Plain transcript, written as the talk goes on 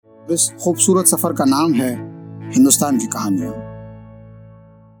इस खूबसूरत सफर का नाम है हिंदुस्तान की कहानियां।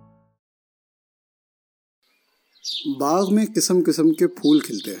 बाग में किस्म किस्म के फूल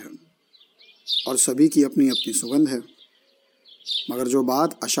खिलते हैं और सभी की अपनी अपनी सुगंध है, मगर जो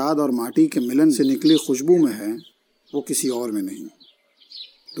बात अशाद और माटी के मिलन से निकली खुशबू में है वो किसी और में नहीं।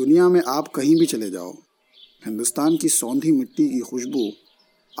 दुनिया में आप कहीं भी चले जाओ, हिंदुस्तान की सौंधी मिट्टी की खुशबू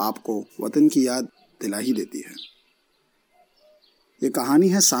आपको वतन की याद दिला ही देती है। ये कहानी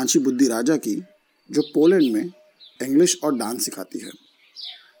है सांची बुद्धि राजा की, जो पोलैंड में इंग्लिश और डांस सिखाती है,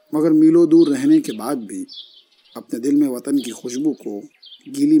 मगर मीलों दूर रहने के बाद भी अपने दिल में वतन की खुशबू को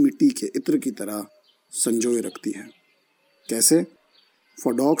गीली मिट्टी के इत्र की तरह संजोए रखती है। कैसे?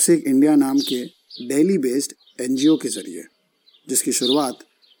 फॉर डॉग्स सेक इंडिया नाम के दिल्ली बेस्ड NGO के जरिए, जिसकी शुरुआत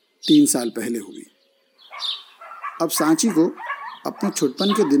 3 साल पहले हुई। अब सांची को अपने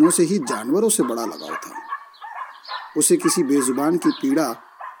छुटपन के दिनों से ही जानवरों से बड़ा लगाव था। उसे किसी बेजुबान की पीड़ा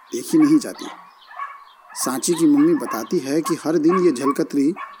देखी नहीं जाती। सांची की मम्मी बताती है कि हर दिन ये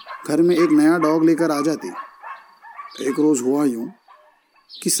झलकतरी घर में एक नया डॉग लेकर आ जाती। एक रोज हुआ यूं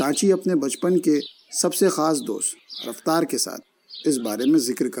कि सांची अपने बचपन के सबसे खास दोस्त रफ्तार के साथ इस बारे में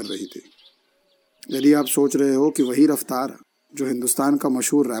जिक्र कर रही थी। यदि आप सोच रहे हो कि वही रफ्तार जो हिंदुस्तान का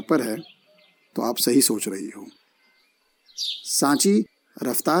मशहूर रैपर है, तो आप सही सोच रही हो। सांची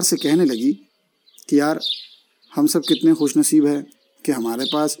रफ्तार से कहने लगी कि यार, हम सब कितने खुशनसीब हैं कि हमारे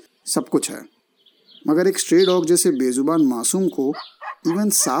पास सब कुछ है, मगर एक स्ट्रे डॉग जैसे बेजुबान मासूम को इवन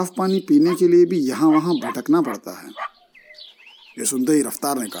साफ पानी पीने के लिए भी यहाँ वहाँ भटकना पड़ता है। ये सुनते ही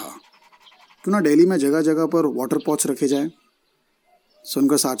रफ्तार ने कहा, क्यों ना दिल्ली में जगह जगह पर वाटर पॉट्स रखे जाएं।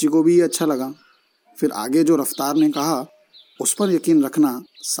 सुनकर सांची को भी ये अच्छा लगा। फिर आगे जो रफ्तार ने कहा उस पर यकीन रखना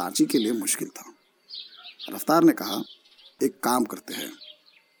सांची के लिए मुश्किल था। रफ्तार ने कहा, एक काम करते हैं,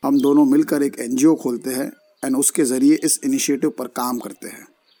 हम दोनों मिलकर एक NGO खोलते हैं और उसके जरिए इस इनिशिएटिव पर काम करते हैं।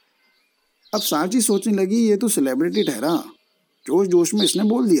 अब सांची सोचने लगी, ये तो सेलिब्रिटी ठहरा, जोश जोश में इसने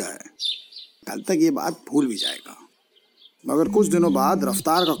बोल दिया है, कल तक ये बात भूल भी जाएगा। मगर कुछ दिनों बाद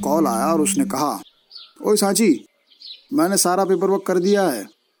रफ्तार का कॉल आया और उसने कहा, ओए सांची, मैंने सारा पेपर वर्क कर दिया है,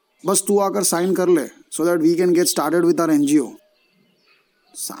 बस तू आकर साइन कर ले so that we can get started with our NGO।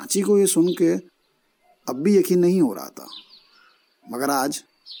 Sanchi को ये सुन के अब भी यकीन नहीं हो रहा था, मगर आज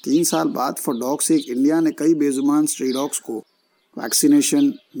 3 साल बाद फॉर डॉग्स सेक इंडिया ने कई बेजुबान स्ट्रे डॉग्स को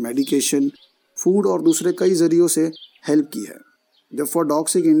वैक्सीनेशन, मेडिकेशन, फूड और दूसरे कई जरियों से हेल्प की है। जब फॉर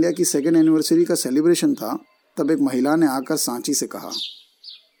डॉग्स सेक इंडिया की 2nd एनिवर्सरी का सेलिब्रेशन था, तब एक महिला ने आकर सांची से कहा,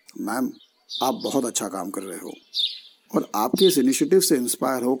 मैम, आप बहुत अच्छा काम कर रहे हो और आपके इस इनिशिएटिव से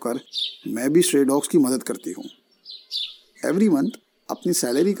इंस्पायर होकर मैं भी स्ट्रे डॉग्स की मदद करती हूँ। एवरी मंथ अपनी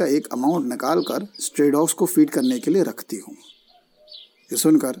सैलरी का एक अमाउंट निकाल कर स्ट्रे डॉग्स को फीड करने के लिए रखती हूँ। ये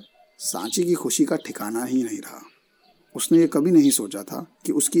सुनकर सांची की खुशी का ठिकाना ही नहीं रहा। उसने ये कभी नहीं सोचा था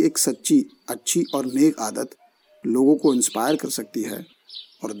कि उसकी एक सच्ची, अच्छी और नेक आदत लोगों को इंस्पायर कर सकती है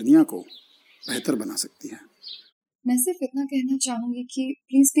और दुनिया को बेहतर बना सकती है। मैं सिर्फ इतना कहना चाहूंगी कि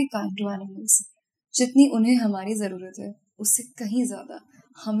please be kind to animals. जितनी उन्हें हमारी जरूरत है, उससे कहीं ज्यादा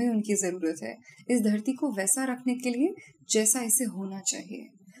हमें उनकी जरूरत है इस धरती को वैसा रखने के लिए जैसा इसे होना चाहिए।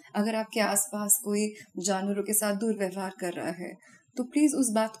 अगर आपके आसपास कोई जानवरों के साथ दुर्व्यवहार कर रहा है, तो प्लीज उस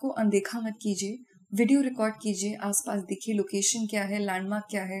बात को अनदेखा मत कीजिए। वीडियो रिकॉर्ड कीजिए, आसपास देखिए लोकेशन क्या है, लैंडमार्क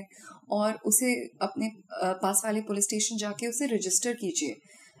क्या है, और उसे अपने पास वाले पुलिस स्टेशन जाके उसे रजिस्टर कीजिए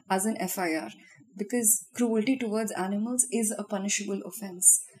as an FIR, because cruelty towards animals is a punishable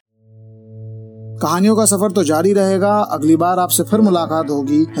offence. कहानियों का सफर तो जारी रहेगा। अगली बार आपसे फिर मुलाकात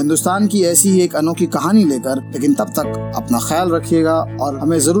होगी हिंदुस्तान की ऐसी ही एक अनोखी कहानी लेकर। लेकिन तब तक अपना ख्याल रखिएगा और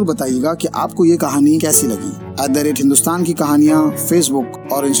हमें जरूर बताइएगा कि आपको ये कहानी कैसी लगी। @हिंदुस्तान की कहानियां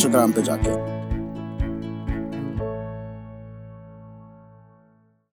फेसबुक और Instagram पे जाके।